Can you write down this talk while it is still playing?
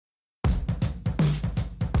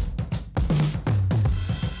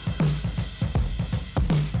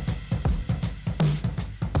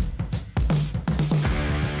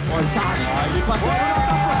pointage. Il est passé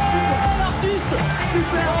super, l'artiste.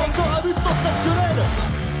 Super, encore un but sensationnel.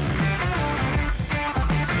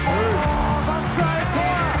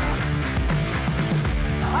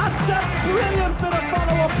 That's a brilliant bit of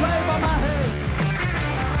follow-up play by Mahe.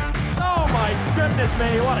 Oh my goodness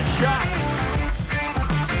me, what a shot.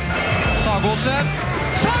 Sagosen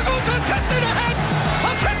setter det hen!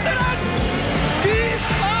 Han setter den! De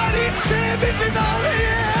er i semifinale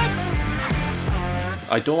igjen!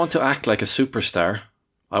 I don't want to act like a superstar.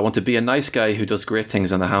 I want to be a nice guy who does great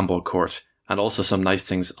things on the handball court and also some nice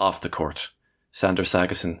things off the court. Sander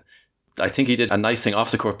Sagosen. I think he did a nice thing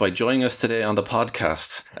off the court by joining us today on the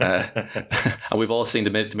podcast. And we've all seen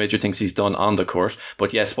the major things he's done on the court.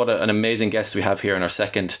 But yes, what an amazing guest we have here in our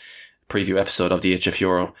second preview episode of the EHF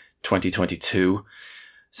EURO 2022.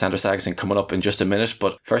 Sander Sagosen coming up in just a minute.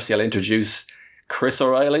 But firstly, I'll introduce Chris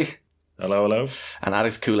O'Reilly. Hello, hello. And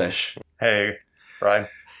Alex Kulesh. Hey, Ryan.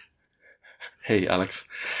 Hey, Alex.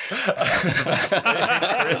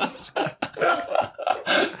 Chris.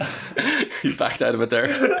 You backed out of it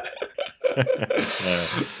there.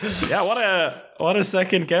 Yeah, what a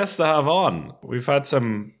second guest to have on. We've had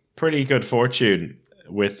some pretty good fortune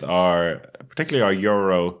with particularly our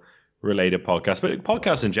Euro related podcast, but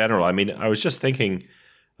podcasts in general. I mean, I was just thinking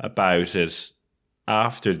about it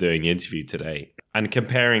after doing the interview today and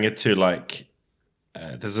comparing it to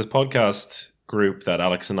there's this podcast group that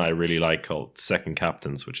Alex and I really like called Second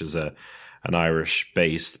Captains, which is an Irish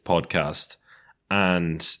based podcast,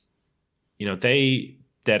 and they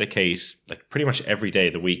dedicate pretty much every day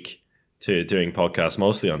of the week to doing podcasts,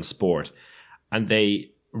 mostly on sport, and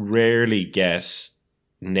they rarely get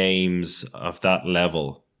names of that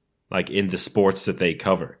level in the sports that they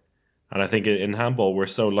cover. And I think in handball we're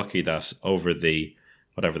so lucky that over the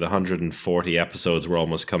 140 episodes we're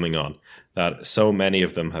almost coming on, that so many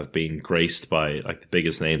of them have been graced by the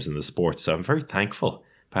biggest names in the sport. So I'm very thankful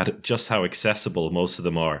about just how accessible most of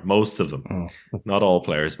them are. Most of them. Not all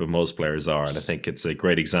players, but most players are. And I think it's a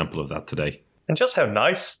great example of that today. And just how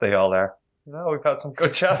nice they all are. We've had some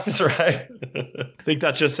good chats, right? I think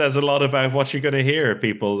that just says a lot about what you're going to hear,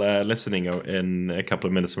 people listening in a couple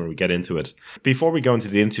of minutes when we get into it. Before we go into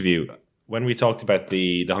the interview, when we talked about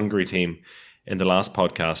the Hungary team in the last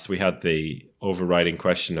podcast, we had the overriding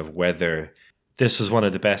question of whether this was one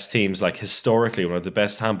of the best teams, historically, one of the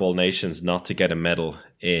best handball nations not to get a medal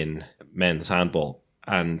in men's handball.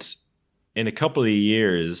 And in a couple of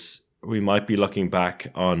years, we might be looking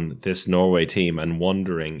back on this Norway team and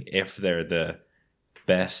wondering if they're the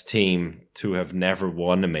best team to have never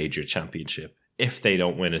won a major championship, if they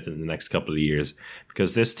don't win it in the next couple of years.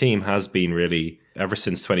 Because this team has been really, ever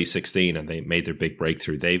since 2016, and they made their big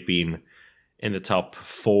breakthrough, they've been in the top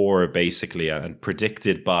four, basically, and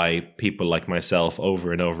predicted by people like myself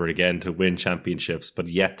over and over again to win championships, but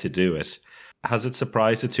yet to do it. Has it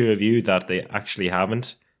surprised the two of you that they actually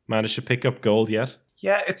haven't managed to pick up gold yet?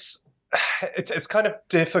 Yeah, it's kind of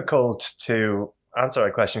difficult to answer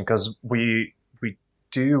that question because we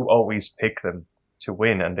do always pick them to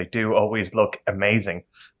win and they do always look amazing,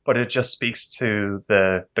 but it just speaks to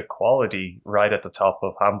the quality right at the top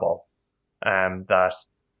of handball, that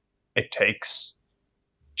it takes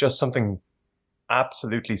just something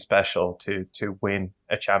absolutely special to win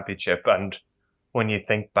a championship. And when you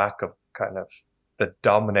think back of kind of the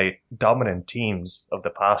dominant teams of the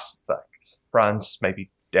past, like France,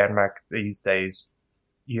 maybe Denmark these days,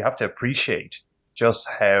 you have to appreciate just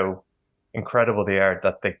how incredible they are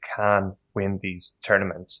that they can win these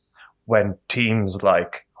tournaments when teams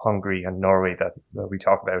like Hungary and Norway that we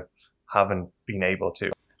talk about haven't been able to.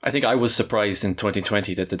 I think I was surprised in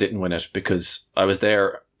 2020 that they didn't win it because I was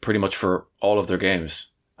there pretty much for all of their games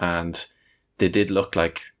and they did look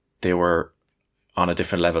like they were on a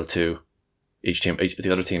different level to the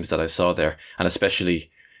other teams that I saw there. And especially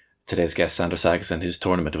today's guest, Sander Sagosen, his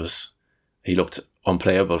tournament he looked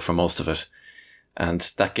unplayable for most of it.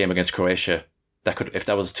 And that game against Croatia, if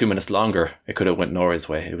that was 2 minutes longer, it could have went Norway's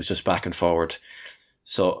way. It was just back and forward.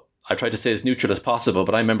 So I tried to stay as neutral as possible,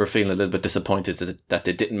 but I remember feeling a little bit disappointed that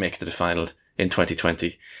they didn't make it to the final in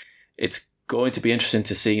 2020. It's going to be interesting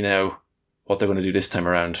to see now what they're going to do this time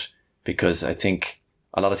around, because I think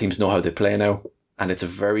a lot of teams know how they play now, and it's a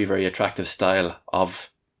very, very attractive style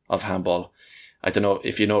of handball. I don't know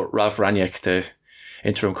if you know Ralf Rangnick, the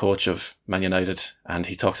interim coach of Man United, and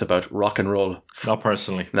he talks about rock and roll. Not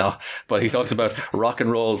personally. No, but he talks about rock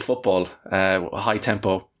and roll football, high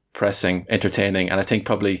tempo, pressing, entertaining, and I think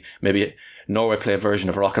probably maybe Norway play a version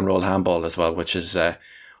of rock and roll handball as well, which is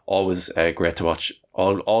always great to watch.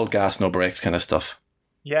 All gas, no brakes kind of stuff.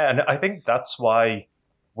 Yeah, and I think that's why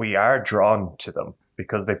we are drawn to them,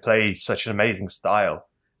 because they play such an amazing style.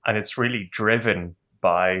 and it's really driven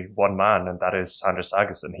by one man, and that is Sander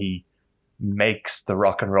Sagosen. He makes the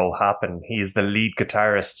rock and roll happen. He is the lead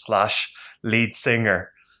guitarist slash lead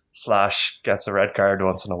singer slash gets a red card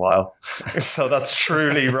once in a while. So that's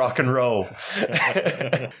truly rock and roll.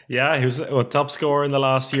 Yeah, he was top scorer in the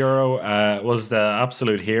last Euro, was the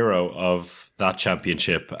absolute hero of that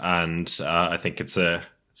championship. And I think it's a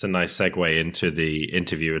nice segue into the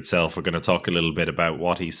interview itself. We're going to talk a little bit about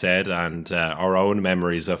what he said and our own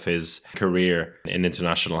memories of his career in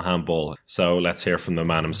international handball. So let's hear from the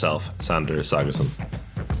man himself, Sander Sagosen.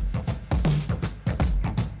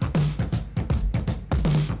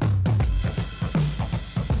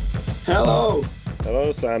 Hello.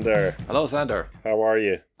 Hello, Sander. Hello, Sander. How are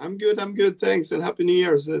you? I'm good, thanks, and Happy New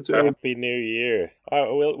Year to Happy New Year.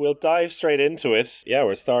 We'll dive straight into it. Yeah,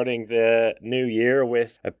 we're starting the new year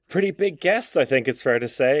with a pretty big guest, I think it's fair to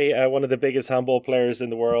say. One of the biggest handball players in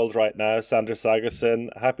the world right now, Sander Sagosen.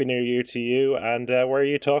 Happy New Year to you, and where are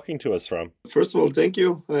you talking to us from? First of all, thank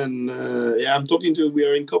you. And we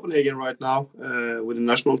are in Copenhagen right now with the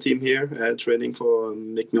national team here, training for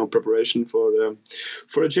making our preparation for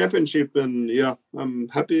a championship. And yeah, I'm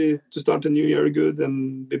happy to start the new year good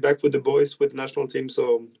and be back with the boys with the national team.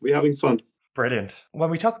 So we're having fun. Brilliant. When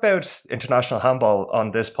we talk about international handball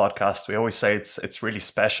on this podcast, we always say it's really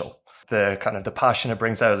special. The kind of the passion it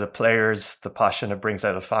brings out of the players, the passion it brings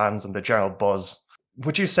out of fans, and the general buzz.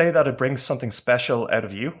 Would you say that it brings something special out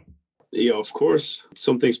of you? Yeah, of course. It's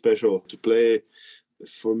something special to play.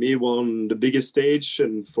 For me, on the biggest stage,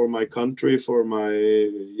 and for my country,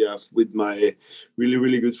 with my really,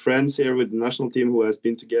 really good friends here with the national team who has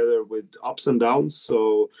been together with ups and downs.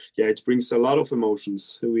 So yeah, it brings a lot of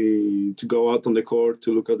emotions. To go out on the court,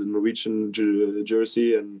 to look at the Norwegian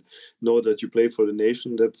jersey and know that you play for the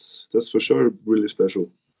nation, that's for sure really special.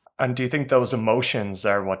 And do you think those emotions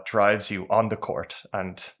are what drives you on the court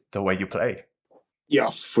and the way you play? Yeah,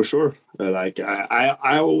 for sure.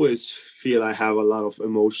 I always feel I have a lot of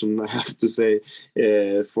emotion, I have to say,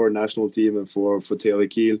 for national team and for TV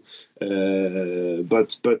Kiel.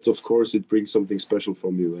 But of course it brings something special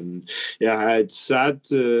from you. And yeah, it's sad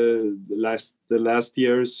last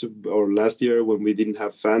year when we didn't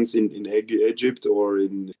have fans in Egypt or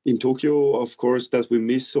in Tokyo, of course, that we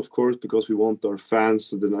miss, of course, because we want our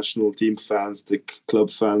fans, the national team fans, the club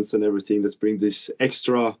fans and everything that bring this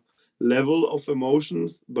extra level of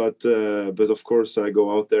emotions, but of course I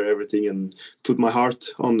go out there everything and put my heart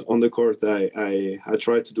on the court. I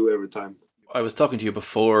try to do every time. I was talking to you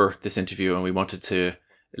before this interview, and we wanted to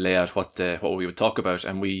lay out what we would talk about,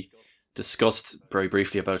 and we discussed very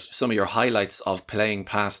briefly about some of your highlights of playing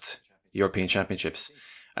past European Championships,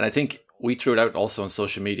 and I think we threw it out also on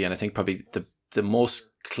social media, and I think probably the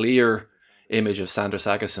most clear image of Sander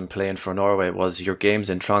Sagosen playing for Norway was your games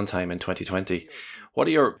in Trondheim in 2020. What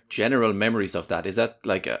are your general memories of that? Is that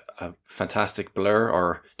like a fantastic blur,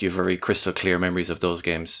 or do you have very crystal clear memories of those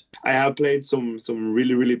games? I have played some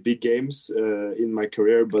really, really big games in my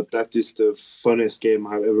career, but that is the funnest game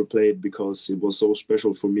I've ever played because it was so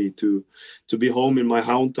special for me to be home in my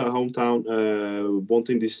hometown,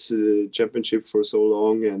 wanting this championship for so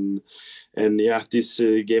long. And yeah, this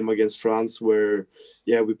game against France where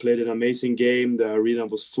we played an amazing game. The arena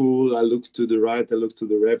was full. I looked to the right, I looked to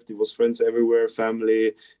the left. It was friends everywhere,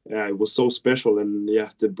 family. It was so special. And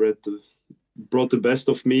they brought the best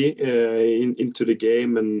of me into the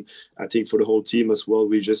game. And I think for the whole team as well,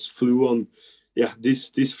 we just flew on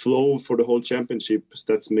this flow for the whole championship.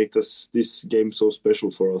 That's made this game so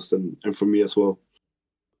special for us and for me as well.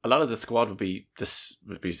 A lot of the squad would be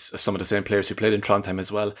some of the same players who played in Trondheim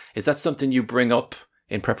as well. Is that something you bring up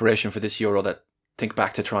in preparation for this Euro, that think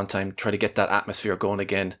back to Trondheim, try to get that atmosphere going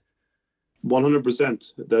again?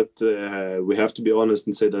 100%. That we have to be honest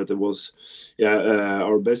and say that it was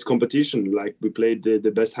our best competition. Like, we played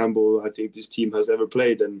the best handball I think this team has ever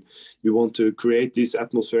played, and we want to create this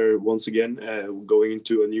atmosphere once again, going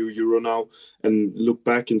into a new Euro now, and look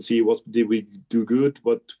back and see what did we do good,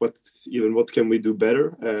 what can we do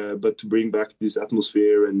better, but to bring back this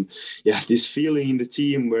atmosphere and this feeling in the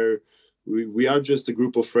team where we are just a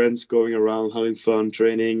group of friends going around having fun,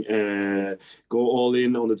 training, go all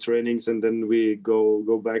in on the trainings, and then we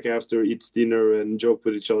go back after, eat dinner and joke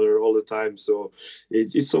with each other all the time. So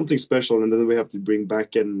it's something special, and then we have to bring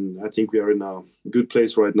back, and I think we are in a good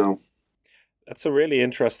place right now. That's a really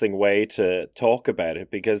interesting way to talk about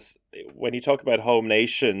it, because when you talk about home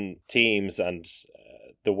nation teams and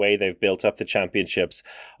the way they've built up the championships,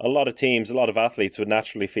 a lot of teams, a lot of athletes would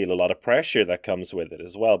naturally feel a lot of pressure that comes with it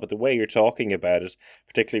as well. But the way you're talking about it,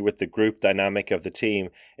 particularly with the group dynamic of the team,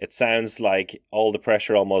 it sounds like all the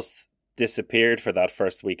pressure almost disappeared for that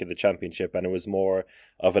first week of the championship and it was more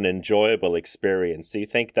of an enjoyable experience. Do you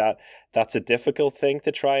think that that's a difficult thing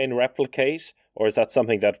to try and replicate? Or is that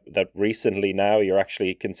something that recently now you're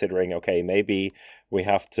actually considering, okay, maybe we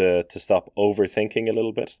have to stop overthinking a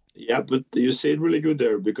little bit? Yeah, but you say it really good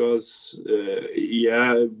there because,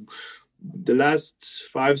 the last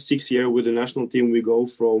 5-6 years with the national team, we go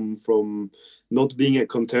from not being a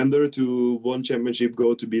contender to one championship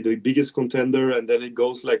go to be the biggest contender, and then it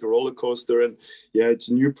goes like a roller coaster. And yeah, it's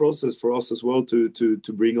a new process for us as well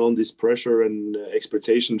to bring on this pressure and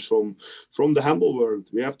expectations from the handball world,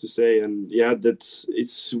 we have to say. And yeah,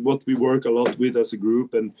 it's what we work a lot with as a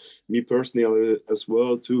group, and me personally as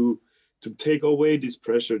well, to take away this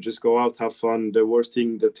pressure, just go out, have fun. The worst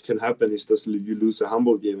thing that can happen is that you lose a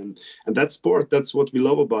handball game, and that's sport. That's what we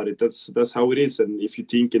love about it. That's how it is. And if you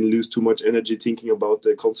think and lose too much energy thinking about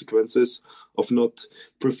the consequences of not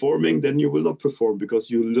performing, then you will not perform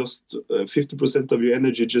because you lost 50% of your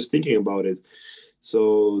energy just thinking about it.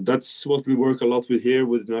 So that's what we work a lot with here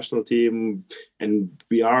with the national team, and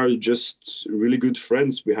we are just really good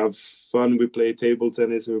friends. We have fun. We play table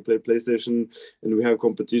tennis and we play PlayStation, and we have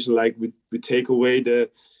competition. Like we take away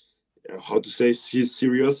the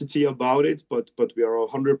seriosity about it, but we are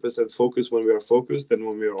 100% focused when we are focused, and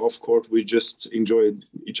when we are off court, we just enjoy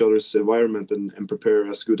each other's environment and prepare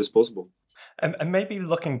as good as possible. And maybe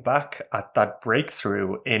looking back at that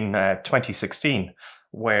breakthrough in 2016,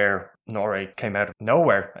 where Norway came out of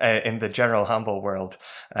nowhere in the general handball world,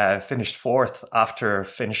 finished fourth after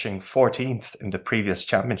finishing 14th in the previous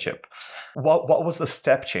championship. What was the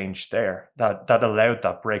step change there that allowed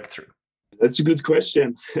that breakthrough? That's a good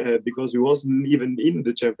question because we wasn't even in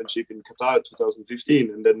the championship in Qatar 2015,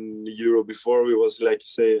 and then the Euro before we was, like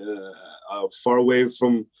you say, far away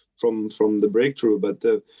from the breakthrough. But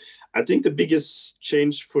I think the biggest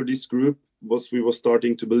change for this group was we were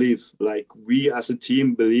starting to believe, like we as a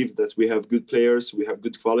team believe that we have good players, we have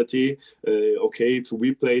good quality. Okay, if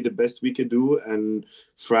we play the best we can do, and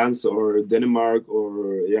France or Denmark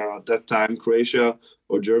or at that time Croatia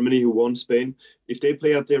or Germany, who won Spain, if they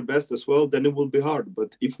play at their best as well, then it will be hard.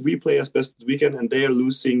 But if we play as best as we can and they are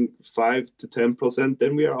losing 5 to 10%,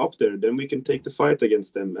 then we are up there. Then we can take the fight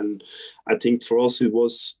against them. And I think for us, it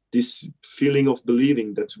was this feeling of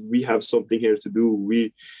believing that we have something here to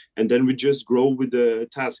do. And then we just grow with the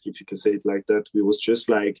task, if you can say it like that. We was just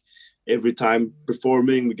like, every time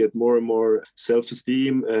performing, we get more and more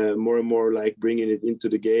self-esteem, more and more like bringing it into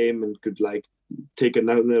the game, and could like take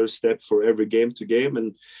another step for every game to game.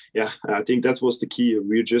 And yeah, I think that was the key.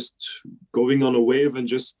 We're just going on a wave and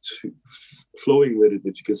just flowing with it,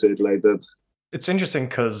 if you can say it like that. It's interesting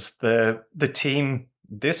because the team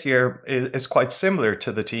this year is quite similar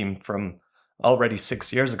to the team from already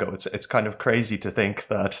 6 years ago. It's kind of crazy to think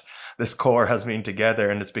that this core has been together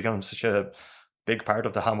and it's become such a big part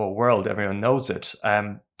of the handball world. Everyone knows it.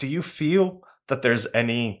 Do you feel that there's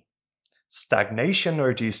any stagnation,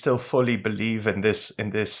 or do you still fully believe in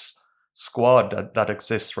this squad that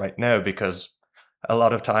exists right now? Because a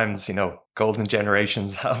lot of times, golden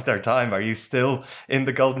generations have their time. Are you still in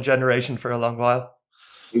the golden generation for a long while?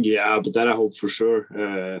 Yeah, but that I hope for sure.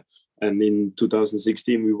 And in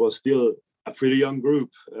 2016, we was still a pretty young group.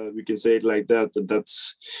 We can say it like that. And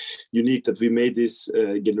that's unique that we made this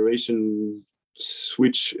generation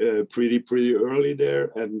switch pretty early there,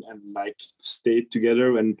 and like stayed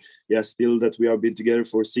together. And yeah, still that we have been together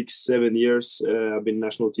for 6-7 years. I've been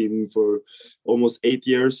national team for almost 8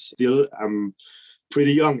 years. Still, I'm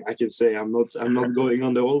pretty young, I can say. I'm not going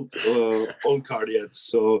on the old card yet.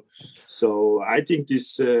 So I think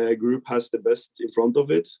this group has the best in front of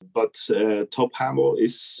it. But top handball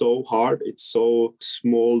is so hard. It's so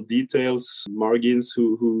small details, margins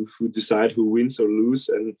who decide who wins or lose.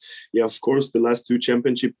 And yeah, of course, the last 2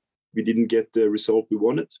 championships we didn't get the result we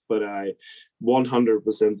wanted. But I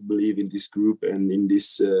 100% believe in this group and in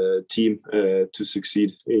this team to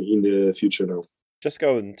succeed in the future now. Just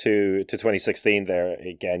going to 2016 there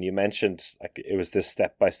again, you mentioned like it was this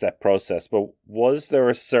step-by-step process, but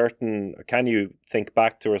can you think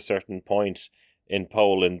back to a certain point in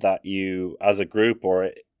Poland that you, as a group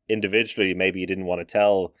or individually, maybe you didn't want to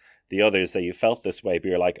tell the others that you felt this way, but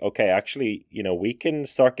you're like, okay, actually, we can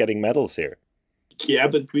start getting medals here? Yeah,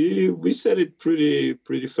 but we said it pretty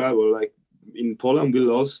fast. Well, like in Poland, we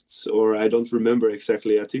lost, or I don't remember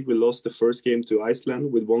exactly. I think we lost the first game to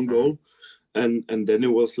Iceland with 1 goal. And then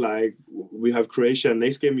it was like, we have Croatia,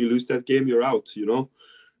 next game you lose that game, you're out,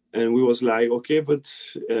 And we was like, okay, but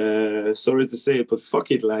sorry to say it, but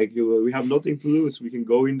fuck it, like we have nothing to lose. We can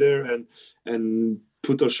go in there and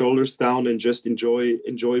put our shoulders down and just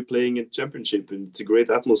enjoy playing in championship. And it's a great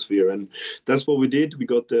atmosphere, and that's what we did. We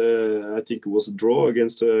got I think it was a draw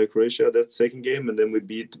against Croatia that second game, and then we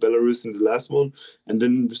beat Belarus in the last one, and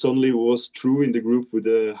then suddenly it was through in the group with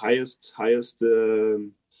the highest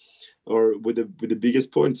or with the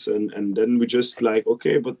biggest points, and then we just like,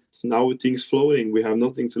 okay, but now things flowing, we have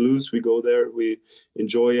nothing to lose, we go there, we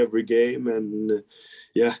enjoy every game, and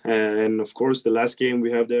and of course the last game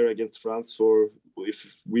we have there against France, for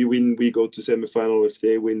if we win we go to semi-final, if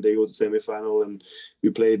they win they go to semi-final, and we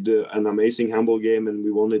played an amazing handball game and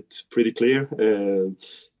we won it pretty clear.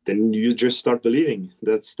 Then you just start believing.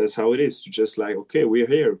 That's how it is. You're just like, okay, we're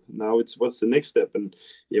here now. It's what's the next step? And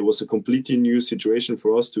it was a completely new situation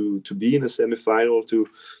for us to be in a semi-final, to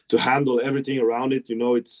handle everything around it.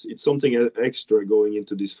 It's something extra going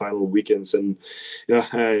into these final weekends. And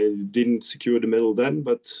I didn't secure the medal then,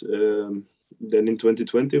 but then in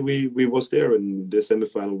 2020 we was there in the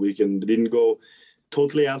semi-final weekend. It didn't go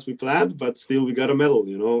totally as we planned, but still we got a medal.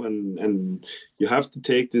 And you have to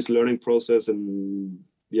take this learning process and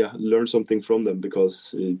learn something from them,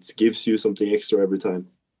 because it gives you something extra every time.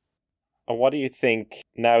 And what do you think,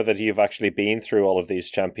 now that you've actually been through all of these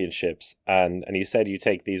championships, and you said you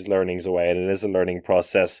take these learnings away and it is a learning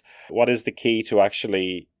process, what is the key to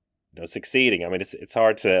actually succeeding? I mean, it's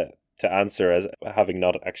hard to answer as having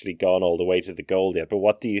not actually gone all the way to the goal yet, but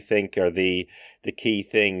what do you think are the key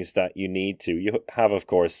things that you need to? You have, of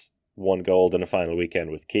course, one gold in a final weekend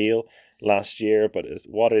with Kiel last year, but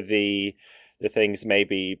what are the things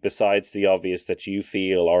maybe besides the obvious that you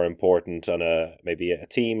feel are important on maybe a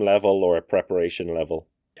team level or a preparation level?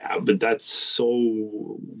 Yeah, but that's so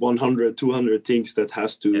 100, 200 things that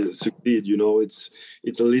has to succeed.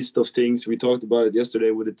 It's a list of things. We talked about it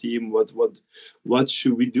yesterday with the team. What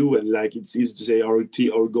should we do? And like, it's easy to say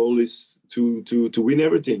our goal is to win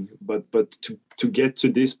everything, but to get to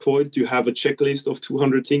this point, you have a checklist of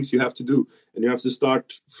 200 things you have to do, and you have to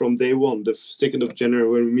start from day one, the 2nd of January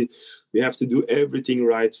when we meet. We have to do everything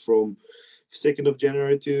right from 2nd of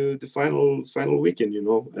January to the final weekend,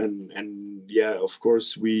 and of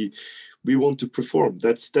course we want to perform.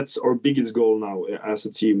 That's our biggest goal now as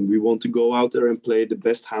a team. We want to go out there and play the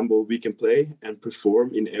best handball we can play and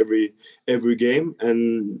perform in every game,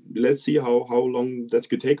 and let's see how long that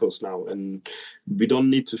could take us now. And we don't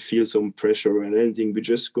need to feel some pressure or anything. We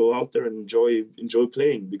just go out there and enjoy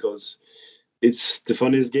playing, because it's the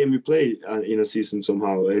funniest game we play in a season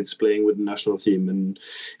somehow. It's playing with the national team and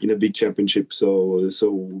in a big championship. So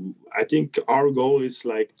I think our goal is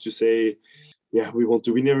like to say, we want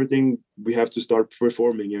to win everything. We have to start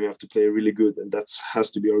performing and we have to play really good. And that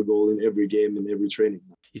has to be our goal in every game and every training.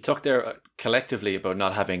 You talked there collectively about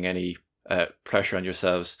not having any pressure on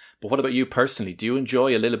yourselves. But what about you personally? Do you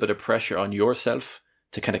enjoy a little bit of pressure on yourself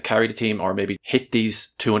to kind of carry the team or maybe hit these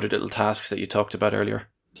 200 little tasks that you talked about earlier?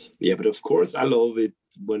 Yeah, but of course I love it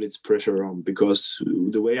when it's pressure on, because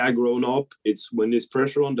the way I grown up, it's when there's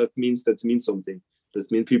pressure on, that means something.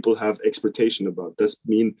 That means people have expectation about.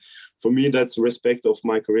 For me, that's respect of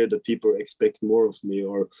my career, that people expect more of me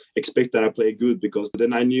or expect that I play good, because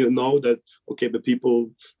then I know that, okay, but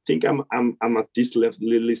people think I'm at this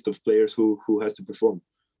list of players who has to perform.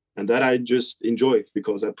 And that I just enjoy,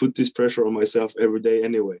 because I put this pressure on myself every day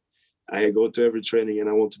anyway. I go to every training and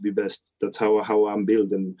I want to be best. That's how I'm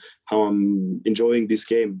built and how I'm enjoying this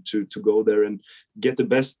game, to go there and get the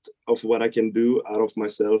best of what I can do out of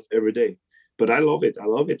myself every day. But I love it. I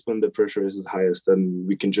love it when the pressure is at highest and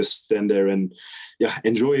we can just stand there and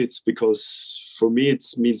enjoy it, because for me it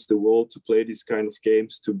means the world to play these kind of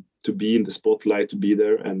games, to be in the spotlight, to be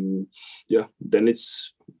there, and then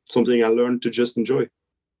it's something I learned to just enjoy.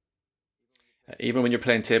 Even when you're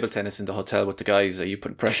playing table tennis in the hotel with the guys, are you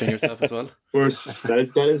putting pressure on yourself as well? Of course, that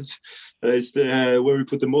is where we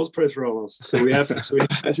put the most pressure on us. So we have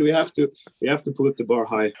to put the bar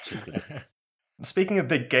high. Speaking of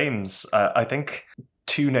big games, I think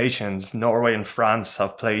two nations, Norway and France,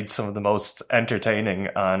 have played some of the most entertaining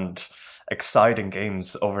and exciting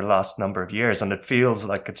games over the last number of years, and it feels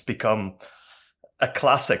like it's become a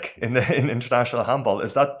classic in international handball.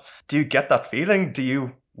 Do you get that feeling? Do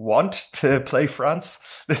you want to play France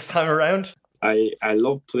this time around? I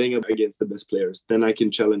love playing against the best players. Then I can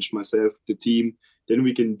challenge myself, the team. Then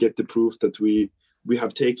we can get the proof that we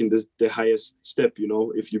have taken the highest step.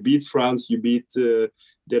 If you beat France, you beat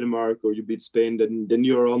Denmark, or you beat Spain, then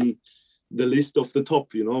you're on the list of the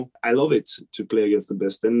top. I love it to play against the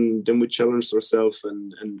best. Then we challenge ourselves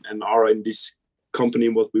and are in this company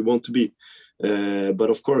what we want to be. But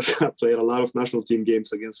of course, I played a lot of national team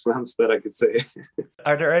games against France, that I could say.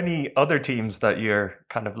 Are there any other teams that you're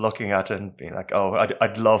kind of looking at and being like, oh,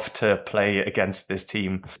 I'd love to play against this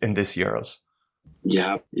team in this Euros?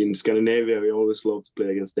 Yeah, in Scandinavia, we always love to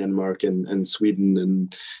play against Denmark and Sweden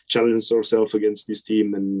and challenge ourselves against this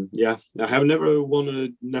team. And yeah, I have never won a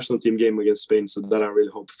national team game against Spain, so that I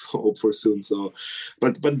really hope for soon. So,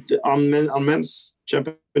 but on men's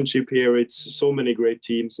championship here, it's so many great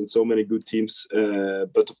teams and so many good teams.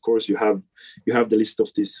 But of course, you have the list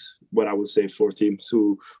of these, what I would say, 4 teams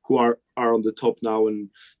who are on the top now, and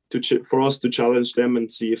for us to challenge them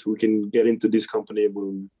and see if we can get into this company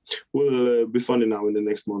will be funny now in the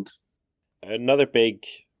next month. Another big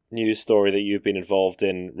news story that you've been involved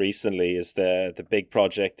in recently is the big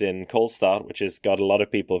project in Kolstad, which has got a lot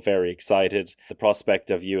of people very excited. The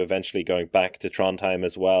prospect of you eventually going back to Trondheim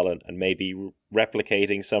as well and maybe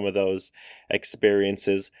replicating some of those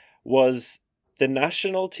experiences. Was the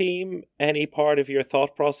national team any part of your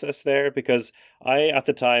thought process there? Because I, at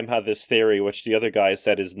the time, had this theory, which the other guys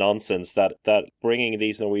said is nonsense, that bringing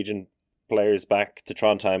these Norwegian players back to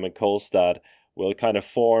Trondheim and Kolstad will kind of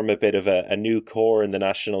form a bit of a new core in the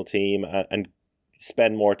national team and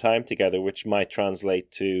spend more time together, which might translate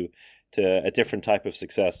to a different type of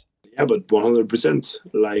success. Yeah, but 100%.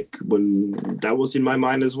 Like, when that was in my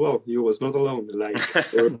mind as well. You was not alone. Like,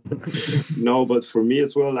 no, but for me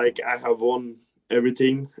as well, like, I have won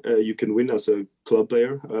everything you can win as a club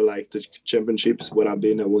player, like the championships where I've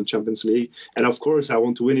been. I won Champions League, and of course I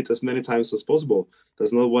want to win it as many times as possible.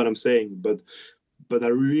 That's not what I'm saying, but I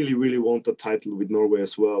really, really want a title with Norway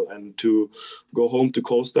as well, and to go home to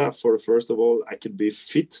Kolstad for, first of all, I could be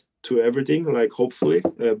fit to everything, like, hopefully,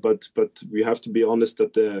 but we have to be honest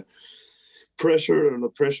that the pressure, or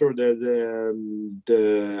not pressure,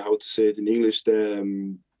 the how to say it in English,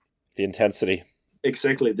 the intensity.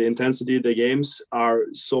 Exactly. The intensity, the games are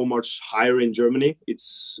so much higher in Germany.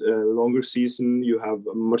 It's a longer season. You have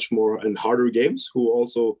much more and harder games who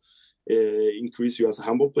also increase you as a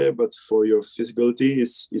handball player. But for your physicality,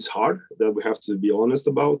 is hard. That we have to be honest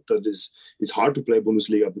about. That it's hard to play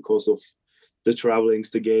Bundesliga because of the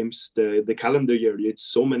travelings, the games, the calendar year. It's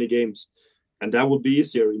so many games. And that will be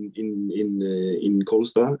easier in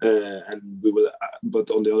Kolstad, and we will.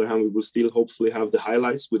 But on the other hand, we will still hopefully have the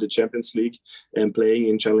highlights with the Champions League and playing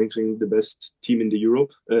and challenging the best team in the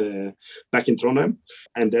Europe back in Trondheim.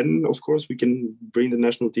 And then, of course, we can bring the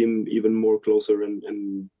national team even more closer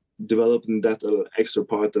and develop in that extra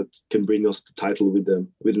part that can bring us the title with the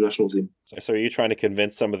national team. So, are you trying to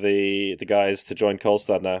convince some of the guys to join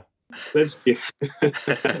Kolstad now? Let's see.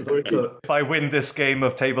 So if I win this game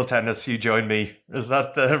of table tennis, you join me. Is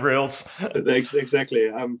that the rules? Exactly.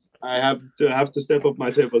 I have to step up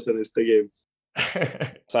my table tennis game.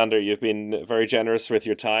 Sander, you've been very generous with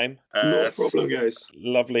your time. No problem, guys.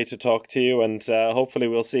 Lovely to talk to you, and hopefully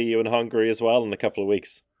we'll see you in Hungary as well in a couple of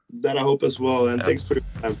weeks. That I hope as well, and thanks for your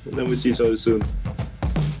time. And then we'll see you soon.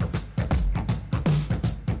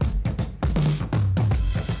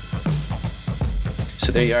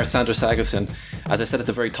 So there you are, Sander Sagosen. As I said at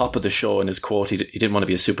the very top of the show in his quote, he didn't want to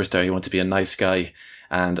be a superstar, he wanted to be a nice guy.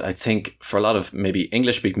 And I think for a lot of maybe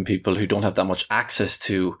English-speaking people who don't have that much access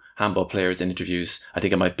to handball players in interviews, I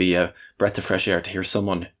think it might be a breath of fresh air to hear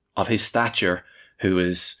someone of his stature who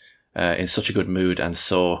is in such a good mood and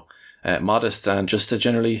so modest and just a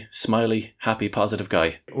generally smiley, happy, positive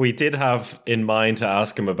guy. We did have in mind to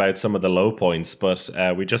ask him about some of the low points, but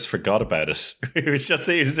we just forgot about it. He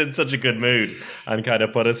was in such a good mood and kind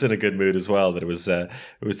of put us in a good mood as well that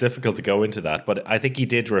it was difficult to go into that. But I think he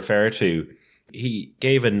did he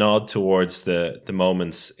gave a nod towards the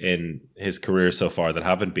moments in his career so far that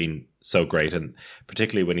haven't been so great, and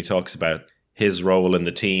particularly when he talks about his role in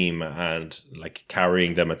the team and like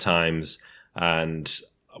carrying them at times. And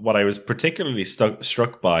what I was particularly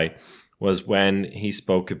struck by was when he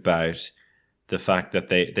spoke about the fact that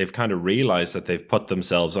they've kind of realized that they've put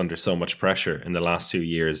themselves under so much pressure in the last 2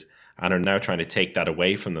 years and are now trying to take that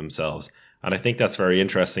away from themselves. And I think that's very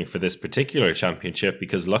interesting for this particular championship,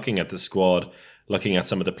 because looking at the squad, looking at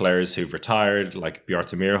some of the players who've retired, like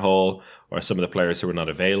Bjarte Myrhol, or some of the players who are not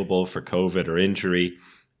available for COVID or injury,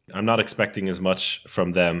 I'm not expecting as much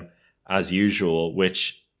from them as usual,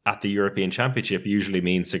 which at the European Championship usually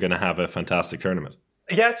means they're going to have a fantastic tournament.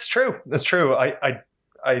 Yeah, it's true. It's true.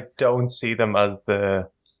 I don't see them as the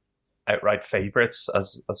outright favourites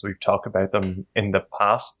as we've talked about them in the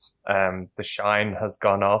past. The shine has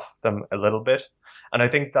gone off them a little bit. And I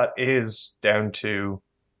think that is down to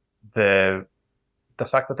the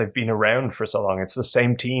fact that they've been around for so long. It's the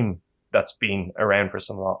same team that's been around for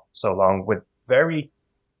so long with very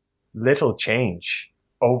little change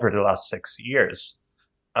over the last 6 years.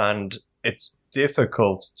 And it's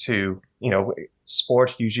difficult to,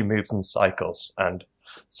 sport usually moves in cycles, and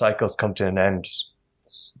cycles come to an end.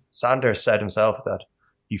 Sander said himself that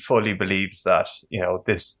he fully believes that,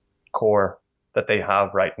 this core that they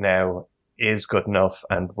have right now is good enough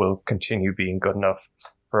and will continue being good enough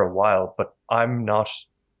for a while. But I'm not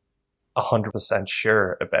 100%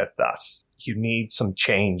 sure about that. You need some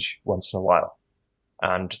change once in a while.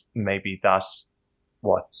 And maybe that's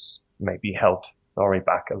what's maybe held Norway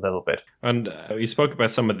back a little bit. And you spoke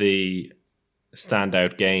about some of the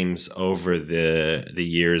standout games over the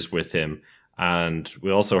years with him. And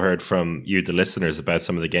we also heard from you, the listeners, about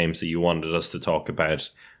some of the games that you wanted us to talk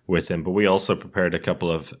about with him. But we also prepared a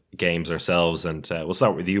couple of games ourselves. And we'll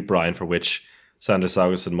start with you, Brian, for which Sander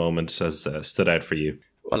Sagosen moment has stood out for you.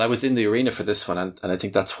 Well, I was in the arena for this one, and I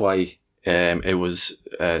think that's why it was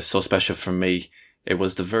so special for me. It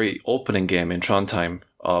was the very opening game in Trondheim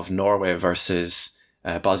of Norway versus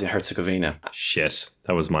Bosnia-Herzegovina. Shit,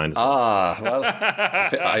 that was mine as well. Well,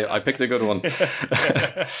 I picked a good one.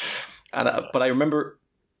 But I remember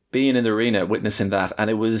being in the arena, witnessing that, and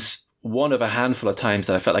it was one of a handful of times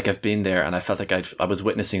that I felt like I've been there, and I felt like I was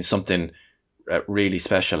witnessing something really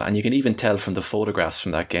special. And you can even tell from the photographs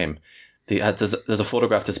from that game. There's a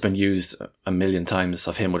photograph that's been used a million times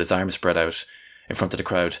of him with his arms spread out in front of the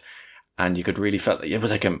crowd, and you could really feel like it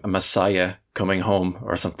was like a messiah coming home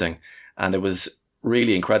or something, and it was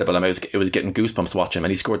really incredible. It was getting goosebumps watching him,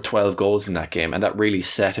 and he scored 12 goals in that game, and that really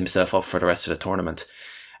set himself up for the rest of the tournament.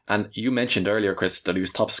 And you mentioned earlier, Chris, that he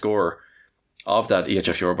was top scorer of that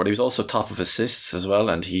EHF Euro, but he was also top of assists as well,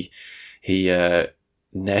 and he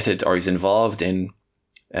netted, or he's involved in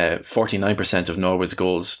 49% of Norway's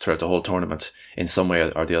goals throughout the whole tournament in some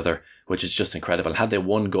way or the other, which is just incredible. Had they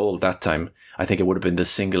won gold that time, I think it would have been the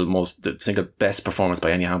single best performance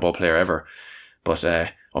by any handball player ever. But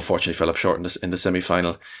unfortunately fell up short in the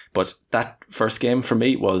semi-final. But that first game for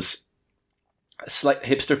me was a slight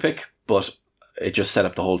hipster pick, but it just set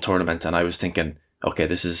up the whole tournament, and I was thinking, okay,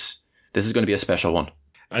 this is going to be a special one.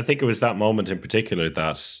 I think it was that moment in particular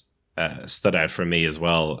that stood out for me as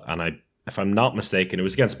well. And if I'm not mistaken, it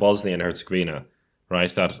was against Bosnia and Herzegovina,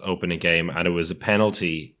 right? That opening game, and it was a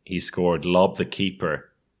penalty. He scored, lobbed the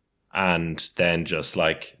keeper, and then just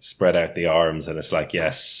like spread out the arms, and it's like,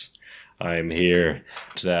 yes, I'm here.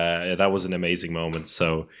 That was an amazing moment.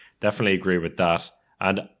 So definitely agree with that.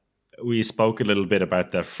 And we spoke a little bit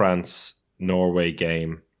about the France-Norway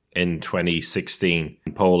game in 2016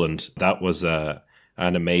 in Poland. That was an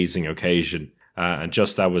amazing occasion. And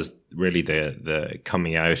just that was really the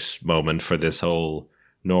coming out moment for this whole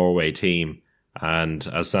Norway team. And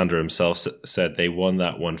as Sander himself said, they won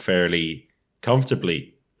that one fairly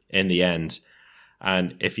comfortably in the end.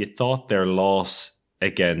 And if you thought their loss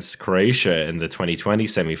against Croatia in the 2020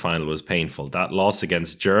 semi-final was painful, that loss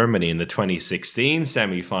against Germany in the 2016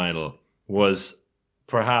 semi-final was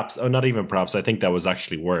perhaps, not even perhaps, I think that was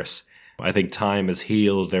actually worse. I think time has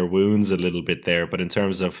healed their wounds a little bit there, but in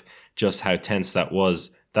terms of just how tense that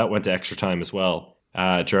was, that went to extra time as well.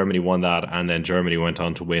 Germany won that, and then Germany went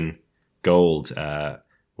on to win gold,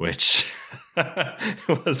 which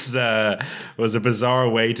was a bizarre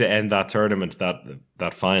way to end that tournament,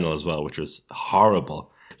 that final as well, which was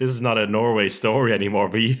horrible. This is not a Norway story anymore,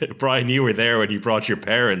 but Brian, you were there when you brought your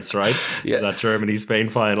parents, right? Yeah. That Germany-Spain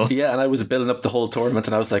final. Yeah, and I was building up the whole tournament,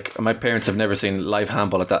 and I was like, my parents have never seen live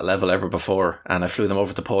handball at that level ever before, and I flew them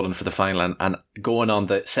over to Poland for the final, and going on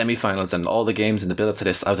the semi-finals and all the games in the build-up to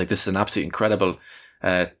this, I was like, this is an absolutely incredible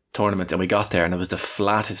tournament, and we got there, and it was the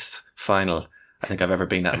flattest final I think I've ever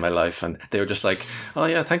been at in my life, and they were just like, oh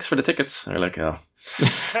yeah, thanks for the tickets. And they're like, oh.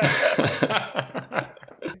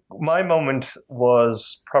 My moment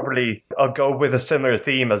was probably, I'll go with a similar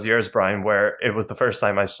theme as yours, Brian, where it was the first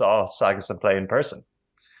time I saw Sagosen play in person.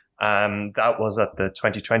 That was at the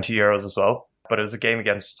 2020 Euros as well, but it was a game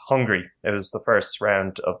against Hungary. It was the first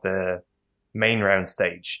round of the main round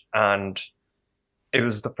stage, and it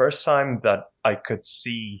was the first time that I could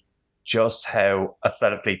see just how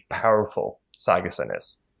athletically powerful Sagosen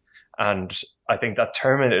is. And I think that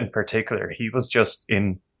tournament in particular, he was just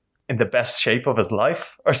in the best shape of his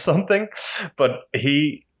life or something, but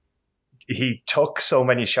he took so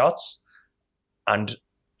many shots, and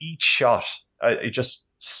each shot, I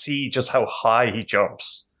just see just how high he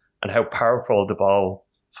jumps and how powerful the ball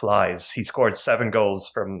flies. He scored 7 goals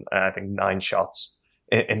from, I think, 9 shots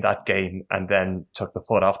in that game, and then took the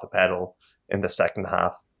foot off the pedal in the second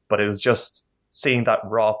half. But it was just seeing that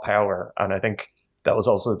raw power, and I think that was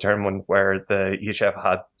also the tournament where the EHF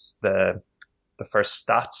had the first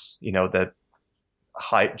stats,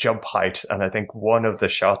 jump height. And I think one of the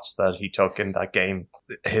shots that he took in that game,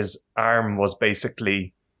 his arm was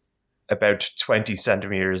basically about 20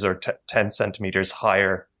 centimeters or 10 centimeters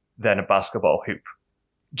higher than a basketball hoop.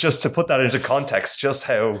 Just to put that into context, just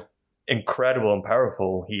how incredible and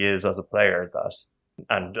powerful he is as a player,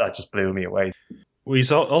 and that just blew me away. We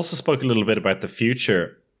also spoke a little bit about the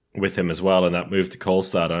future with him as well, and that move to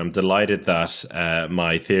Kolstad. I'm delighted that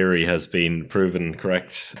my theory has been proven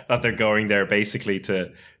correct, that they're going there basically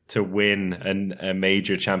to win a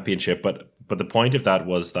major championship. But the point of that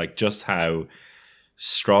was like just how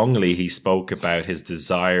strongly he spoke about his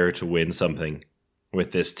desire to win something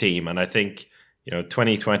with this team. And I think,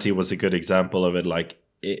 2020 was a good example of it. Like,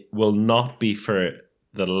 it will not be for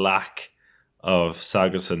the lack of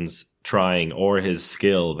Sagosen's trying or his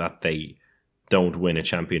skill that they don't win a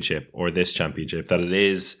championship or this championship, that it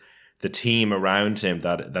is the team around him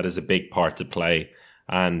that is a big part to play.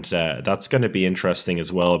 And that's going to be interesting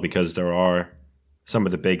as well, because there are some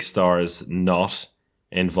of the big stars not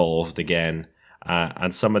involved again.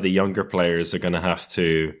 And some of the younger players are going to have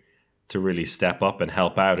to really step up and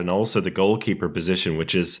help out. And also the goalkeeper position,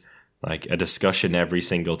 which is like a discussion every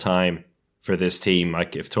single time for this team.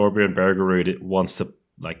 Like if Torbjørn Bergerud wants to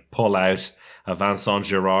like pull out a Vincent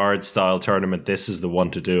Girard style tournament, this is the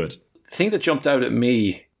one to do it. The thing that jumped out at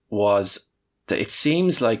me was that it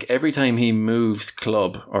seems like every time he moves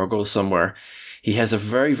club or goes somewhere, he has a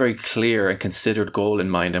very, very clear and considered goal in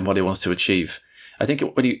mind and what he wants to achieve. I think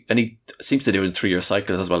he seems to do it in 3-year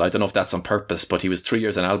cycles as well. I don't know if that's on purpose, but he was 3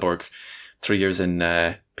 years in Aalborg, 3 years in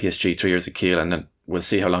PSG, 3 years at Kiel, and then we'll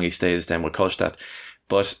see how long he stays then with Kolstad.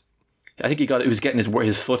 But I think he was getting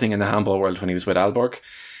his footing in the handball world when he was with Aalborg,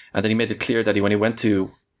 and then he made it clear that when he went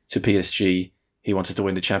to PSG, he wanted to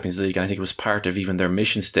win the Champions League, and I think it was part of even their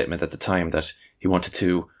mission statement at the time that he wanted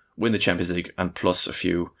to win the Champions League and plus a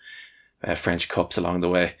few French cups along the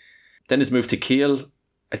way. Then his move to Kiel,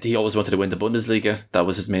 I think he always wanted to win the Bundesliga. That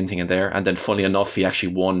was his main thing in there. And then funny enough, he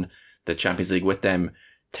actually won the Champions League with them,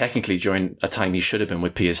 technically during a time he should have been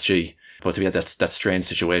with PSG. But we had that strange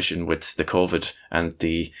situation with the COVID and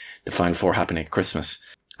the Final Four happening at Christmas.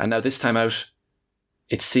 And now this time out,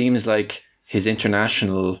 it seems like his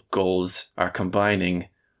international goals are combining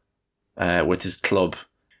with his club.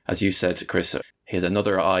 As you said, Chris, he has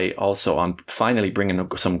another eye also on finally bringing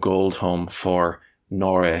some gold home for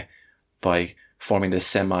Norway by forming this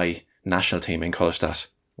semi-national team in Kolstad.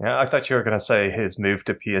 Yeah, I thought you were going to say his move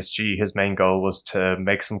to PSG, his main goal was to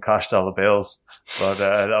make some cash dollar bills.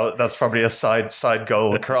 But that's probably a side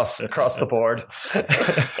goal across the board.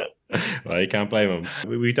 Well, you can't blame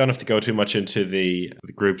him. We don't have to go too much into the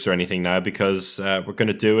groups or anything now, because we're going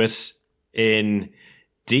to do it in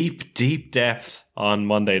deep, deep depth on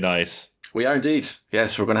Monday night. We are indeed.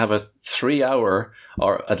 Yes, we're going to have a 3-hour,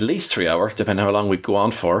 or at least 3 hour, depending on how long we go on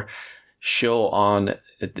for, show on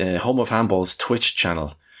the Home of Handball's Twitch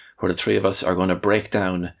channel, where the three of us are going to break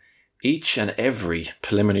down each and every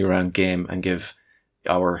preliminary round game and give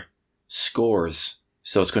our scores.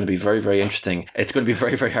 So it's going to be very, very interesting. It's going to be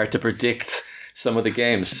very, very hard to predict some of the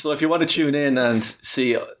games. So if you want to tune in and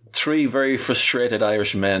see 3 very frustrated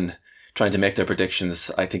Irish men trying to make their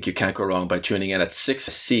predictions, I think you can't go wrong by tuning in at 6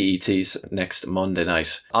 CET's next Monday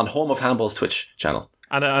night on Home of Handball's Twitch channel.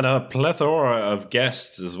 And a plethora of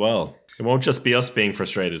guests as well. It won't just be us being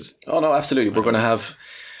frustrated. Oh, no, absolutely. We're going to have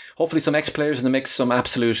hopefully some ex-players in the mix, some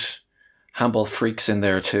absolute handball freaks in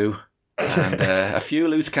there too, and a few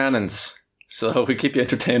loose cannons. So we keep you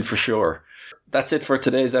entertained for sure. That's it for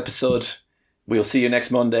today's episode. We'll see you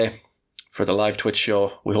next Monday for the live Twitch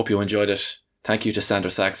show. We hope you enjoyed it. Thank you to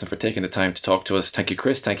Sandra Sagosen for taking the time to talk to us. Thank you,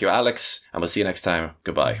 Chris. Thank you, Alex. And we'll see you next time.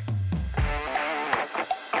 Goodbye.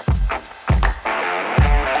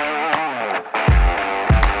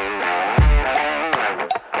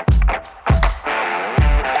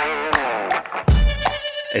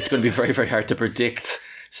 It's going to be very, very hard to predict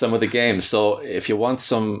some of the games. So if you want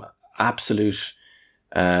some absolute,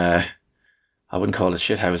 I wouldn't call it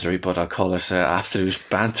shithousery, but I'll call it absolute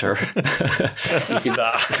banter. You can